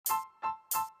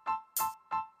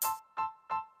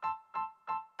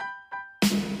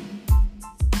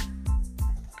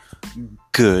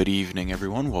Good evening,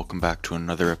 everyone. Welcome back to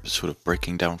another episode of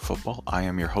Breaking Down Football. I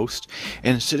am your host,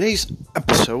 and in today's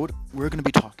episode, we're going to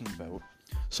be talking about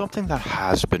something that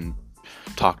has been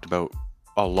talked about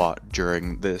a lot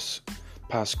during this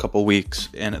past couple weeks,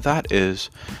 and that is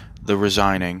the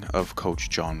resigning of Coach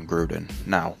Jon Gruden.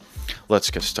 Now, let's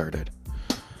get started.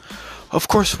 Of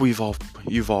course,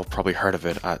 you've all probably heard of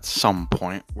it at some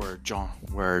point, where Jon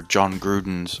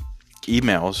Gruden's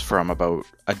emails from about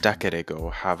a decade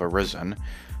ago have arisen,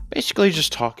 basically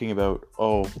just talking about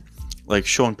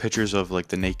showing pictures of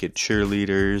the naked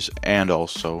cheerleaders, and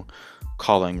also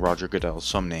calling Roger Goodell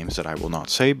some names that I will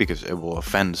not say because it will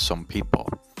offend some people.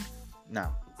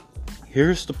 Now,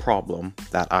 here's the problem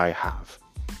that I have.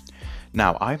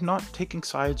 Now, I'm not taking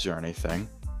sides or anything,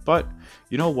 but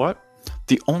you know what?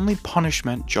 The only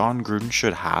punishment Jon Gruden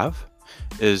should have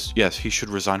is, yes, he should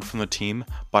resign from the team,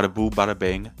 bada boo, bada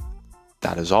bing.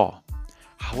 That is all.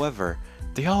 However,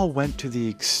 they all went to the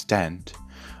extent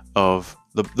of,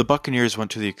 the Buccaneers went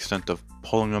to the extent of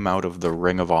pulling him out of the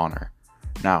Ring of Honor.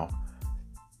 Now,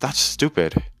 that's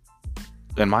stupid.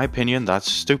 In my opinion,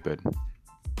 that's stupid.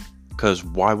 Because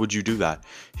why would you do that?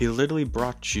 He literally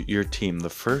brought your team the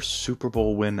first Super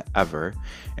Bowl win ever,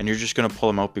 and you're just going to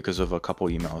pull him out because of a couple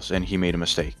emails, and he made a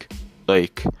mistake.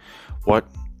 What?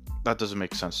 That doesn't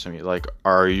make sense to me.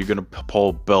 Are you going to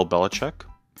pull Bill Belichick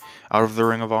out of the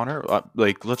Ring of Honor?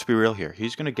 Let's be real here.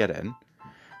 He's going to get in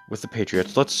with the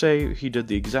Patriots. Let's say he did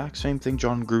the exact same thing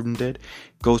Jon Gruden did,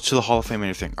 goes to the Hall of Fame and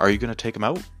everything. Are you going to take him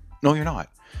out? No, you're not.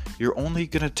 You only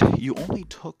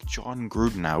took Jon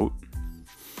Gruden out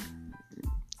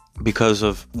because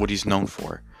of what he's known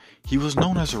for. He was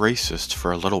known as a racist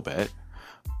for a little bit,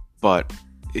 but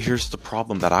here's the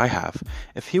problem that I have.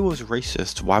 If he was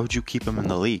racist, why would you keep him in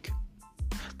the league?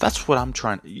 That's what I'm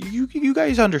trying. You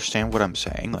guys understand what I'm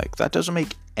saying? That doesn't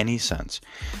make any sense.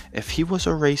 If he was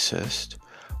a racist,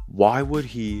 why would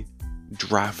he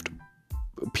draft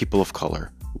people of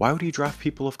color? Why would he draft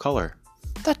people of color?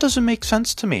 That doesn't make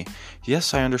sense to me.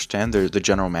 Yes, I understand the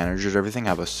general managers, everything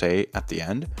have a say at the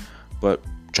end, but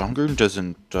Jon Gruden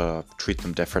doesn't treat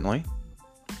them differently.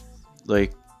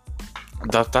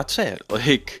 That's it.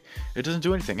 It doesn't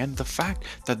do anything. And the fact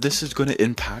that this is going to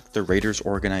impact the Raiders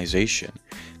organization,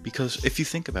 because if you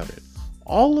think about it,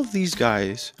 all of these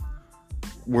guys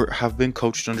have been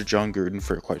coached under Jon Gruden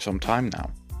for quite some time now.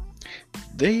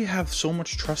 They have so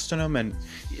much trust in him, and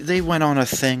they went on a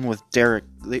thing with Derek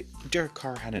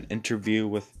Carr had an interview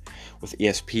with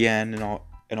ESPN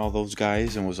and all those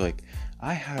guys, and was like,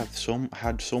 I had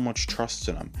so much trust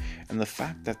in him. And the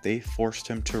fact that they forced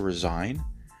him to resign,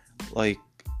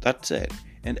 that's it.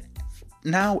 And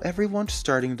now everyone's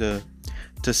starting to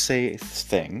say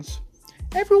things.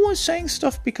 Everyone's saying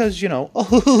stuff because,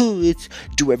 it's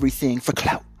do everything for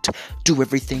clout. Do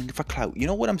everything for clout. You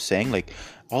know what I'm saying?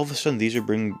 All of a sudden these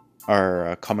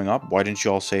are coming up. Why didn't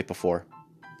you all say it before?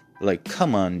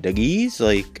 Come on, Dougies.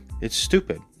 It's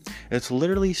stupid. It's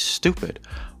literally stupid.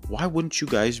 Why wouldn't you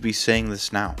guys be saying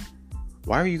this now?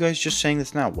 Why are you guys just saying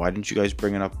this now? Why didn't you guys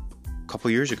bring it up a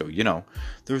couple years ago?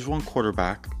 There was one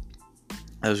quarterback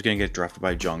that was going to get drafted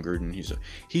by Jon Gruden.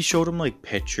 He showed him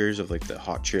pictures of the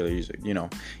hot cheerleaders.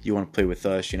 You want to play with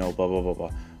us, blah, blah, blah,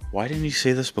 blah. Why didn't he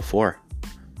say this before?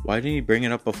 Why didn't he bring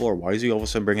it up before? Why is he all of a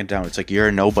sudden bringing it down? It's you're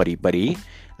a nobody, buddy.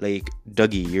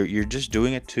 Dougie, you're just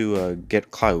doing it to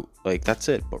get clout. That's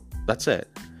it. But that's it.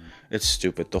 It's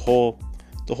stupid. The whole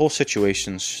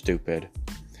situation's stupid.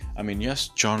 I mean, yes,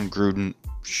 Jon Gruden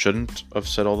shouldn't have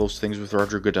said all those things with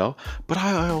Roger Goodell, but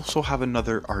I also have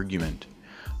another argument.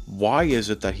 Why is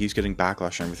it that he's getting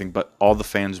backlash and everything, but all the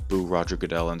fans boo Roger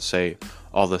Goodell and say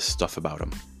all this stuff about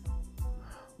him?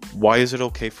 Why is it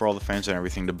okay for all the fans and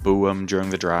everything to boo him during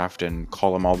the draft and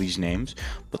call him all these names,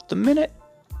 but the minute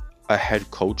a head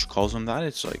coach calls him that,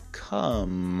 it's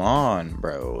come on,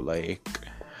 bro.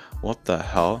 What the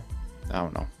hell? I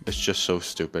don't know. It's just so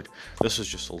stupid. This is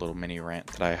just a little mini rant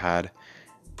that I had.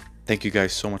 Thank you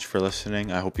guys so much for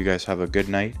listening. I hope you guys have a good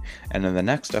night. And in the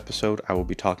next episode, I will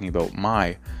be talking about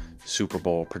my Super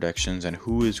Bowl predictions and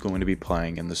who is going to be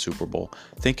playing in the Super Bowl.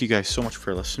 Thank you guys so much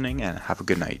for listening, and have a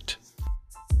good night.